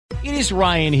It is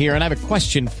Ryan here, and I have a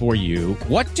question for you.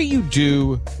 What do you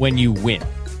do when you win?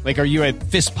 Like, are you a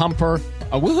fist pumper,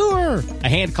 a woohooer, a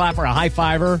hand clapper, a high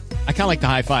fiver? I kind of like the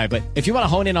high five, but if you want to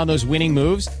hone in on those winning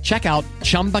moves, check out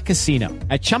Chumba Casino.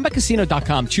 At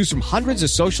ChumbaCasino.com, choose from hundreds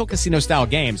of social casino-style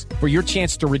games for your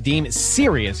chance to redeem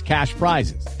serious cash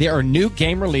prizes. There are new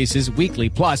game releases weekly,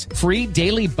 plus free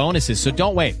daily bonuses. So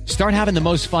don't wait. Start having the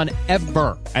most fun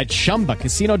ever at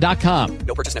ChumbaCasino.com.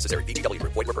 No purchase necessary. VGW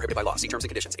Group. Void where prohibited by law. See terms and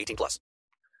conditions. 18+.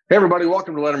 Hey, everybody.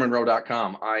 Welcome to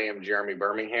LettermanRow.com. I am Jeremy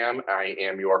Birmingham. I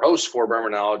am your host for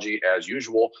Birminology, as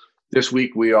usual. This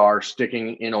week, we are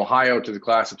sticking in Ohio to the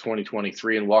class of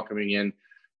 2023 and welcoming in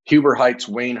Huber Heights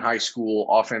Wayne High School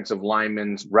offensive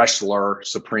lineman, wrestler,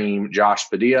 supreme, Josh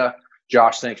Padilla.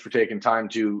 Josh, thanks for taking time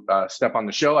to step on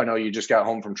the show. I know you just got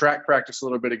home from track practice a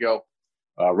little bit ago.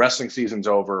 Wrestling season's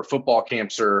over. Football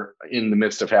camps are in the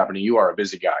midst of happening. You are a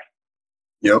busy guy.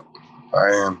 Yep, I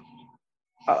am.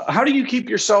 How do you keep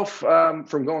yourself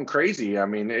from going crazy? I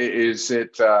mean, is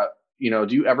it, do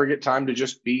you ever get time to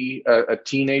just be a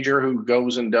teenager who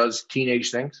goes and does teenage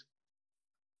things?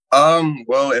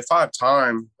 Well, if I have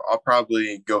time, I'll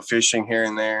probably go fishing here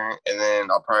and there, and then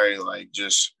I'll probably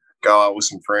just go out with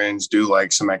some friends, do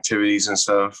some activities and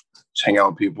stuff, just hang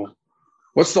out with people.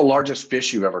 What's the largest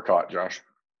fish you've ever caught, Josh?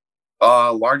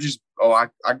 I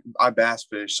bass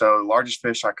fish. So the largest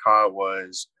fish I caught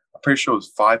was, I'm pretty sure it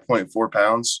was 5.4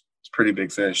 pounds. It's a pretty big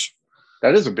fish.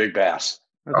 That is a big bass.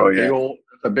 That's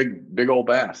a big old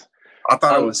bass. I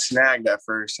thought it was snagged at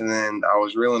first, and then I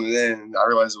was reeling it in, and I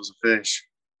realized it was a fish.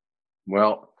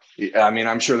 Well, I mean,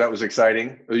 I'm sure that was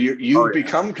exciting. You've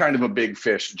become kind of a big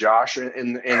fish, Josh,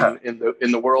 in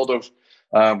the world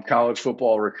of college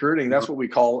football recruiting. That's what we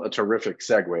call a terrific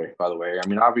segue, by the way. I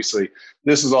mean, obviously,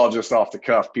 this is all just off the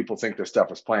cuff. People think this stuff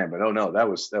is planned, but oh no, that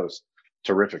was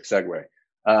terrific segue.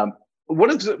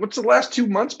 What's the last 2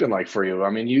 months been like for you? I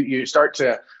mean, you start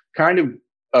to kind of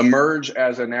emerge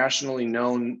as a nationally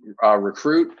known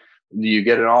recruit. You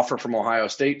get an offer from Ohio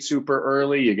State super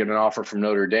early. You get an offer from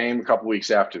Notre Dame a couple weeks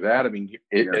after that. I mean,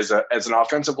 as an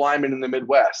offensive lineman in the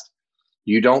Midwest,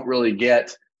 you don't really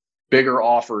get bigger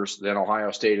offers than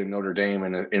Ohio State and Notre Dame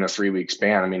in a 3-week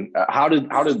span. I mean, how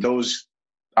did those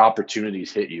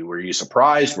opportunities hit you? Were you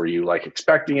surprised? Were you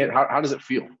expecting it? How does it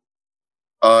feel?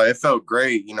 It felt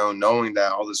great, knowing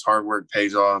that all this hard work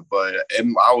pays off. But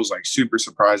I was super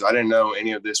surprised. I didn't know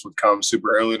any of this would come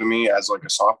super early to me as a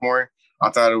sophomore. I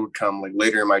thought it would come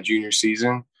later in my junior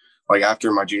season.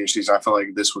 After my junior season, I felt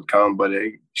like this would come, but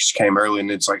it just came early, and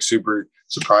it's super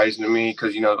surprising to me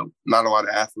because not a lot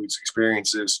of athletes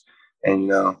experience this,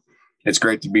 and it's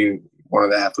great to be one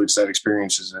of the athletes that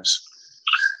experiences this.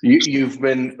 You've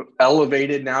been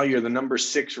elevated now. You're the number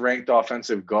 6 ranked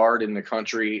offensive guard in the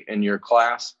country in your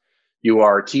class. You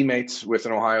are teammates with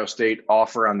an Ohio State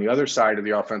offer on the other side of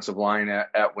the offensive line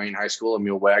at Wayne High School,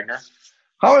 Emil Wagner.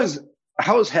 How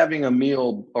has having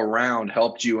Emil around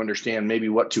helped you understand maybe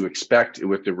what to expect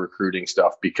with the recruiting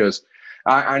stuff? Because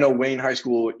I know Wayne High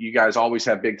School, you guys always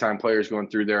have big-time players going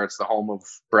through there. It's the home of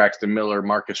Braxton Miller,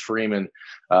 Marcus Freeman,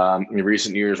 in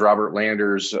recent years, Robert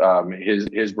Landers,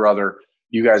 his brother.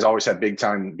 You guys always have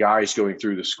big-time guys going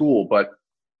through the school, but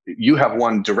you have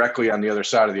one directly on the other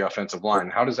side of the offensive line.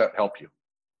 How does that help you?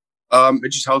 It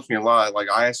just helps me a lot.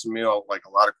 I asked Emil a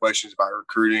lot of questions about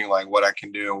recruiting, what I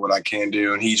can do and what I can't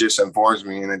do, and he just informs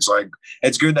me. And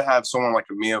it's good to have someone like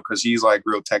Emil because he's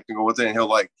real technical with it, and he'll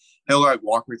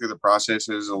walk me through the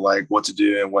processes of what to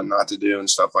do and what not to do and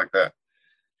stuff like that.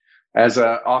 As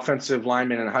an offensive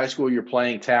lineman in high school, you're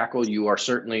playing tackle. You are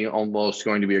certainly almost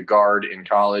going to be a guard in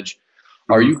college.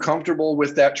 Are you comfortable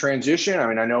with that transition? I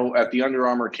mean, I know at the Under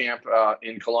Armour camp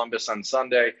in Columbus on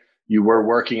Sunday, you were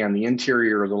working on the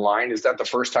interior of the line. Is that the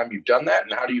first time you've done that?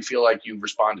 And how do you feel like you've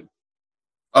responded?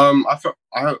 I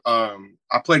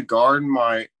played guard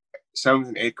my 7th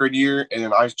and 8th grade year, and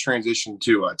then I transitioned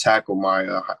to tackle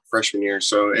my freshman year.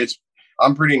 So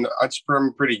I'm pretty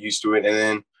used to it. And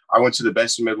then I went to the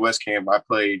Best of Midwest camp. I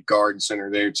played guard and center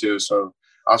there too. So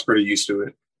I was pretty used to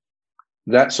it.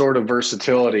 That sort of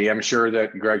versatility, I'm sure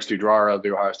that Greg Studrara,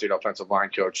 the Ohio State offensive line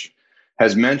coach,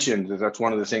 has mentioned that that's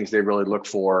one of the things they really look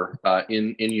for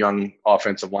in young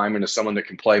offensive linemen, is someone that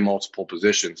can play multiple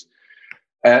positions.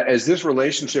 As this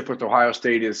relationship with Ohio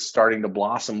State is starting to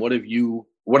blossom,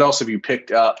 what else have you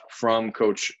picked up from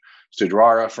Coach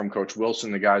Studrara, from Coach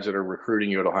Wilson, the guys that are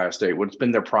recruiting you at Ohio State? What's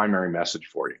been their primary message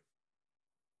for you?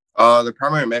 The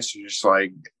primary message is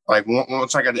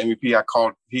once I got the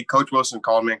MVP, Coach Wilson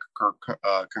called me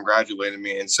and congratulated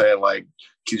me and said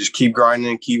just keep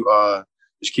grinding,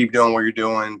 just keep doing what you're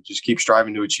doing, just keep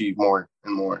striving to achieve more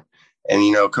and more.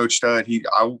 And Coach Stud,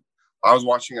 I was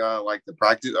watching like the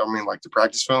practice. I mean, like the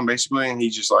practice film basically, and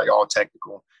he's just like all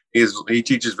technical. He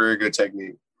teaches very good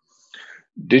technique.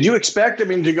 Did you expect, I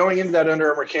mean, to going into that Under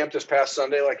Armour camp this past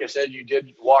Sunday, like I said, you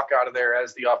did walk out of there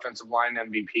as the offensive line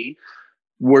MVP.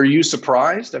 Were you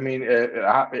surprised? I mean,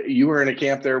 you were in a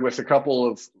camp there with a couple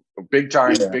of big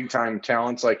time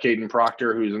talents like Caden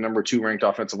Proctor, who's the number 2 ranked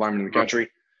offensive lineman in the country.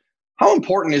 How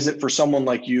important is it for someone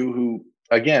like you who,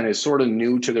 again, is sort of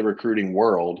new to the recruiting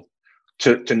world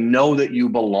to know that you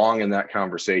belong in that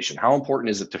conversation? How important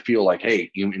is it to feel like, hey,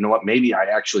 you know what, maybe I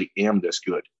actually am this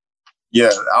good?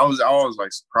 Yeah, I was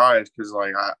like surprised because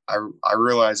like I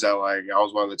realized that like I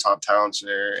was one of the top talents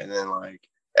there, and then like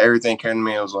everything came to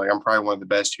me. I was like, I'm probably one of the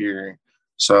best here.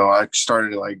 So I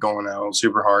started like going out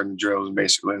super hard in drills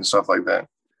basically and stuff like that.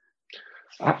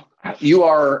 You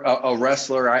are a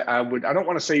wrestler. I don't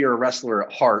want to say you're a wrestler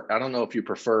at heart. I don't know if you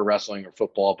prefer wrestling or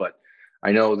football, but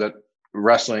I know that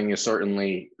wrestling is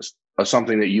certainly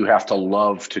something that you have to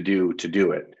love to do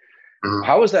it. Mm-hmm.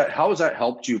 How has that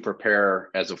helped you prepare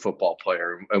as a football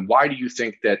player? And why do you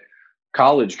think that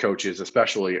college coaches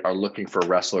especially are looking for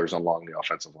wrestlers along the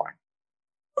offensive line?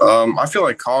 I feel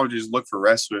like colleges look for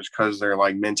wrestlers because their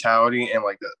like mentality and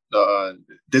like the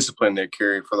discipline they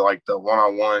carry for the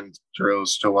one-on-one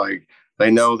drills to like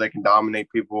they know they can dominate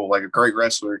people. Like a great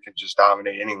wrestler can just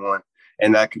dominate anyone,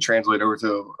 and that can translate over to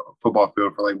a football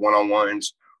field for like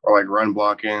one-on-ones or like run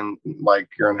blocking. Like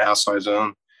you're in the outside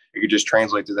zone, you could just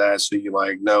translate to that, so you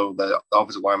like know that the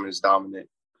offensive lineman is dominant.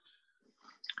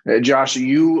 Josh, do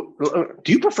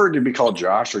you prefer to be called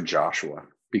Josh or Joshua?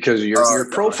 Because your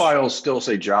profiles still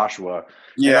say Joshua.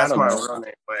 Yeah, that's my real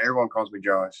name, but everyone calls me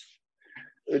Josh.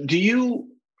 Do you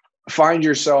find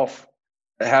yourself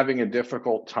having a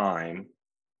difficult time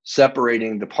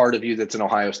separating the part of you that's an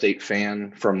Ohio State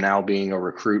fan from now being a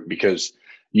recruit? Because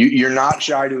you're not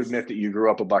shy to admit that you grew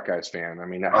up a Buckeyes fan. I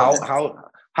mean,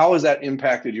 how has that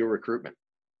impacted your recruitment?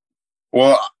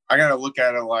 Well, I got to look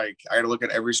at it like I got to look at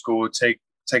every school, take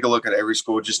a look at every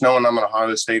school, just knowing I'm an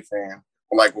Ohio State fan.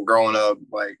 Like when growing up,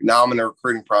 like now I'm in the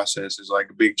recruiting process is like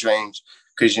a big change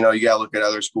because, you know, you got to look at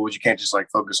other schools. You can't just like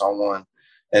focus on one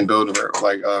and build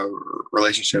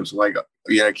relationships. Like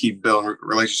you got to keep building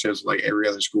relationships with like every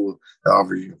other school that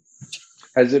offers you.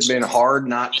 Has it been hard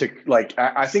not to like,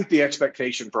 I think the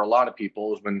expectation for a lot of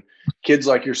people is when kids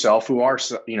like yourself who are,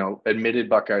 you know, admitted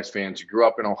Buckeyes fans, you grew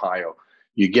up in Ohio,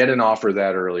 you get an offer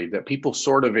that early that people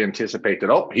sort of anticipate that,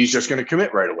 oh, he's just going to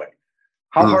commit right away.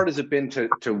 How hard has it been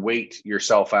to wait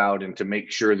yourself out and to make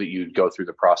sure that you go through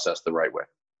the process the right way?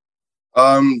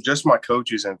 Just my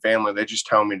coaches and family, they just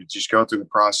tell me to just go through the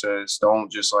process.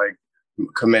 Don't just like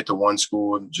commit to one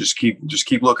school. Just keep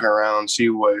looking around, see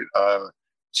what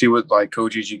like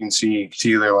coaches you can see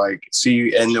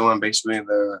and doing basically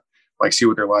see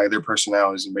what they're like, their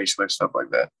personalities and basically stuff like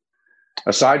that.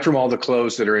 Aside from all the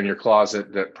clothes that are in your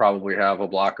closet that probably have a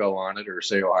block O on it or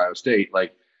say Ohio State,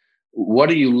 like, what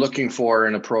are you looking for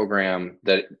in a program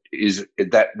that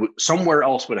somewhere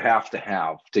else would have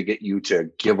to get you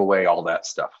to give away all that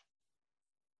stuff?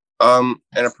 In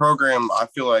a program, I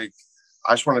feel like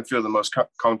I just want to feel the most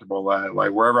comfortable at.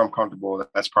 Like wherever I'm comfortable,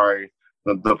 that's probably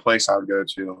the place I would go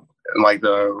to. And like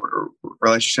the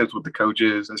relationships with the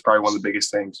coaches, that's probably one of the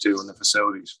biggest things too in the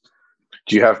facilities.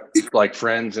 Do you have like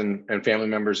friends and family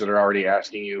members that are already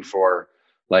asking you for,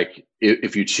 like,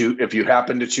 if you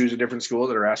happen to choose a different school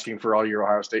that are asking for all your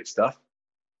Ohio State stuff?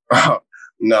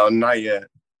 No, not yet.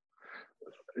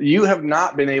 You have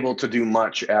not been able to do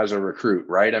much as a recruit,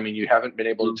 right? I mean, you haven't been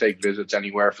able to take visits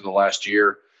anywhere for the last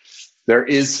year. There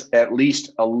is at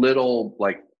least a little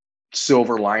like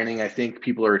silver lining. I think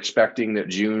people are expecting that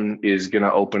June is going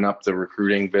to open up the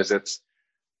recruiting visits.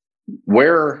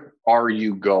 Where are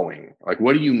you going? Like,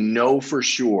 what do you know for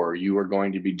sure you are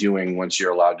going to be doing once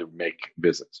you're allowed to make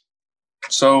visits?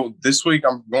 So this week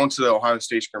I'm going to the Ohio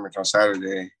State scrimmage on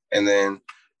Saturday. And then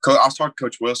I was talking to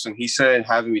Coach Wilson. He said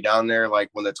having me down there like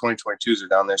when the 2022s are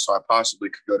down there. So I possibly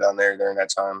could go down there during that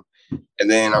time. And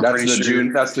then that's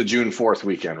the June 4th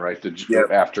weekend, right?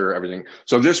 After everything.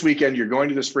 So this weekend you're going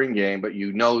to the spring game, but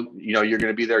you know you're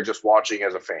going to be there just watching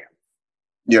as a fan.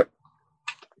 Yep.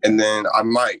 And then I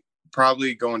might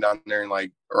probably going down there in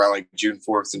like around like June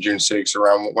 4th and June 6th,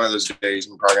 around one of those days.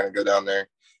 I'm probably going to go down there.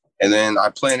 And then I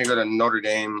plan to go to Notre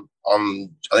Dame on,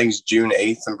 I think it's June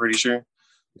 8th. I'm pretty sure. Okay.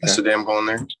 That's the day I'm going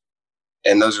there.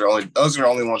 And those are the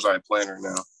only ones I plan right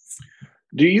now.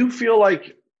 Do you feel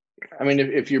like, I mean,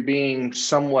 if you're being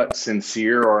somewhat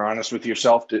sincere or honest with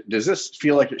yourself, does this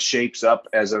feel like it shapes up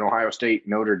as an Ohio State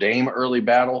Notre Dame early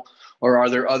battle? Or are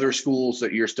there other schools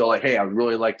that you're still like, hey, I'd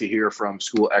really like to hear from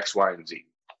school X, Y, and Z?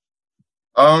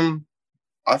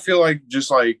 I feel like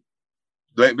just like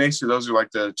basically those are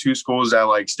like the two schools that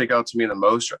like stick out to me the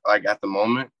most, like at the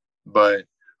moment. But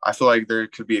I feel like there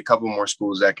could be a couple more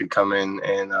schools that could come in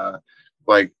and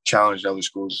like challenge the other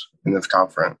schools in the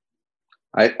conference.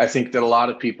 I think that a lot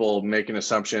of people make an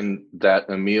assumption that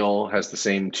Emil has the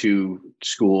same two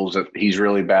schools, that he's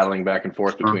really battling back and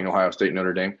forth between Ohio State and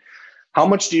Notre Dame. How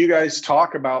much do you guys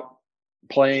talk about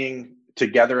playing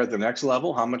together at the next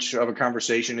level? How much of a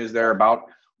conversation is there about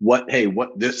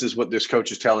this is what this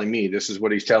coach is telling me, this is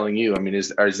what he's telling you? I mean,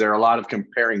 is there a lot of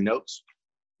comparing notes?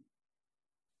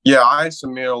 Yeah, I asked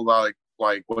Emil about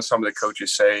like what some of the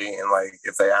coaches say, and like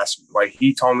if they ask, like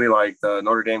he told me like the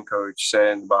Notre Dame coach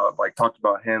said about like talked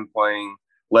about him playing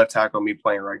left tackle, me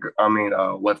playing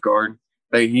left guard.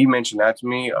 He mentioned that to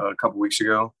me a couple weeks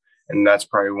ago, and that's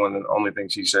probably one of the only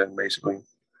things he said basically.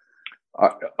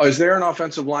 Is there an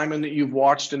offensive lineman that you've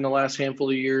watched in the last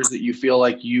handful of years that you feel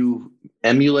like you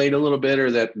emulate a little bit, or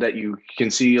that you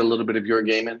can see a little bit of your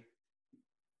game in?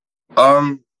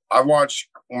 I watched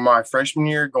my freshman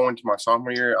year going to my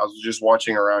sophomore year. I was just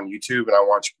watching around YouTube, and I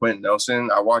watched Quentin Nelson.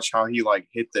 I watched how he like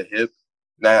hit the hip.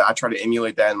 That I try to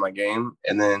emulate that in my game.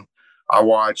 And then I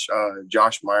watched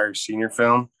Josh Myers' senior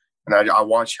film, and I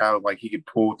watched how like he could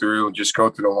pull through and just go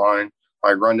through the line,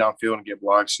 like run downfield and get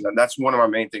blocks. And that's one of my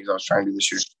main things I was trying to do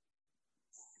this year.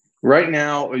 Right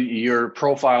now, your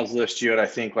profiles list you at, I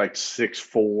think, like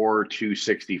 6'4",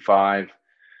 265.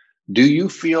 Do you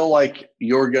feel like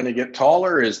you're going to get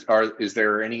taller? Is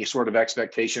there any sort of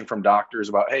expectation from doctors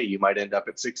about, hey, you might end up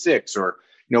at 6'6", or,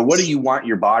 what do you want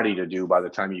your body to do by the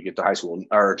time you get to high school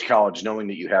or to college, knowing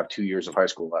that you have 2 years of high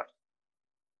school left?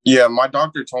 Yeah, my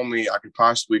doctor told me I could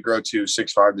possibly grow to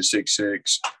 6'5" to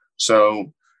 6'6".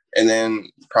 So, and then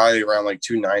probably around like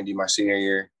 290 my senior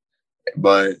year.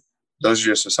 But those are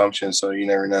just assumptions, so you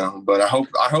never know. But I hope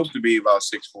to be about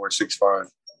 6'4", 6'5".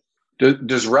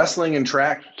 Does wrestling and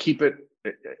track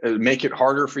make it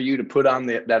harder for you to put on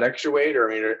that extra weight, or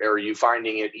are you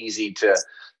finding it easy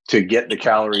to get the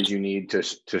calories you need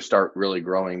to start really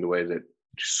growing the way that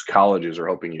colleges are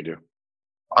hoping you do?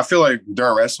 I feel like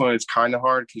during wrestling it's kind of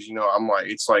hard because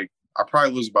I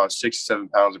probably lose about 6 to 7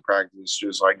 pounds of practice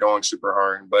just like going super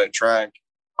hard. But in track,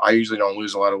 I usually don't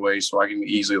lose a lot of weight, so I can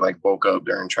easily like bulk up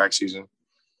during track season.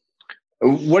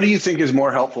 What do you think is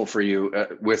more helpful for you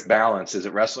with balance? Is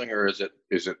it wrestling, or is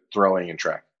it throwing and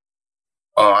track?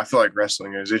 I feel like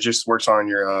wrestling is. It just works on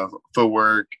your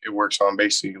footwork. It works on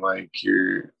basically like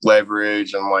your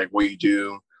leverage and like what you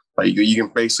do. Like you can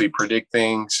basically predict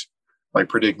things, like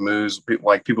predict moves,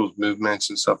 like people's movements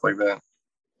and stuff like that.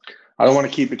 I don't want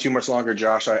to keep it too much longer,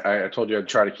 Josh. I told you I'd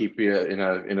try to keep you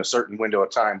in a certain window of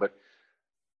time, but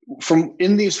from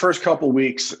in these first couple of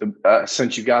weeks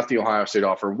since you got the Ohio State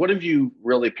offer, what have you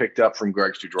really picked up from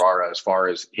Greg Studrara as far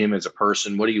as him as a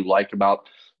person? What do you like about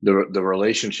the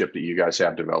relationship that you guys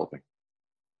have developing?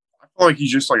 I feel like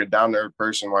he's just like a down-to-earth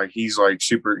person. Like he's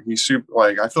super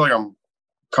like, I feel like I'm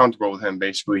comfortable with him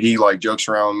basically. He like jokes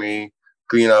around me.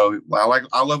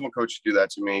 I love when coaches do that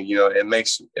to me. It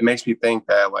makes me think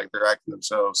that like they're acting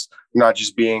themselves, not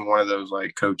just being one of those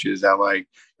like coaches that like,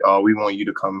 oh, we want you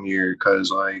to come here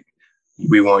because like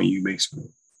we want you basically.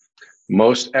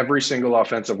 Most every single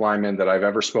offensive lineman that I've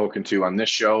ever spoken to on this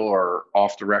show or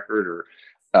off the record or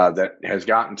that has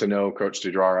gotten to know Coach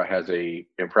Studrara has a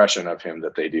impression of him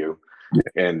that they do. Yeah.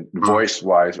 And voice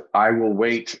wise, I will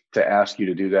wait to ask you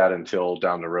to do that until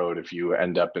down the road if you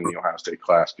end up in the Ohio State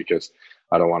class, because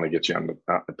I don't want to get you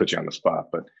put you on the spot.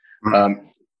 But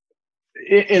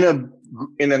in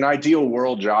an ideal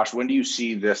world, Josh, when do you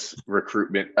see this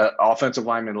recruitment? Offensive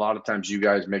linemen, a lot of times you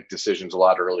guys make decisions a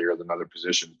lot earlier than other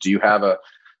positions. Do you have a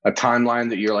timeline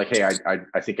that you're like, hey,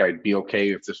 I think I'd be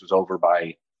okay if this was over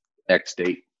by X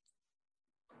date?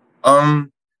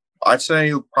 I'd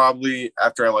say probably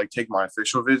after I like take my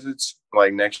official visits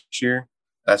like next year.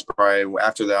 That's probably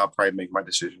after that I'll probably make my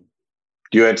decision.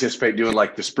 Do you anticipate doing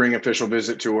like the spring official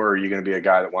visit tour, or are you going to be a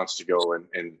guy that wants to go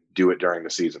and do it during the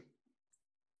season?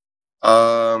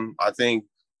 I think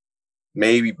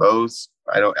maybe both.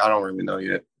 I don't really know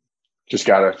yet. Just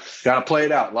gotta play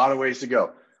it out. A lot of ways to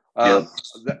go.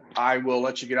 I will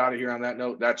let you get out of here on that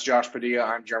note. That's Josh Padilla.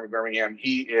 I'm Jeremy Birmingham.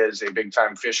 He is a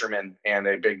big-time fisherman and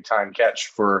a big-time catch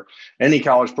for any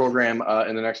college program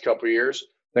in the next couple of years.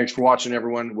 Thanks for watching,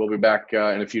 everyone. We'll be back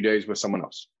in a few days with someone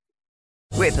else.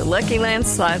 With the Lucky Land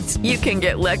Slots, you can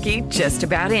get lucky just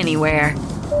about anywhere.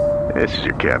 This is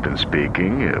your captain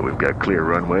speaking. We've got clear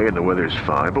runway and the weather's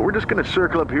fine, but we're just going to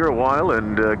circle up here a while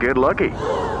and get lucky.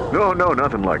 No,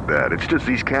 nothing like that. It's just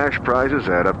these cash prizes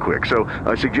add up quick. So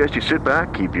I suggest you sit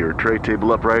back, keep your tray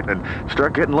table upright, and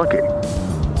start getting lucky.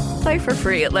 Play for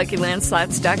free at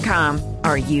LuckyLandSlots.com.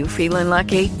 Are you feeling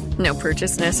lucky? No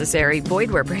purchase necessary.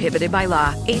 Void where prohibited by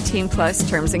law. 18+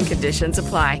 terms and conditions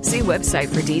apply. See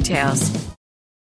website for details.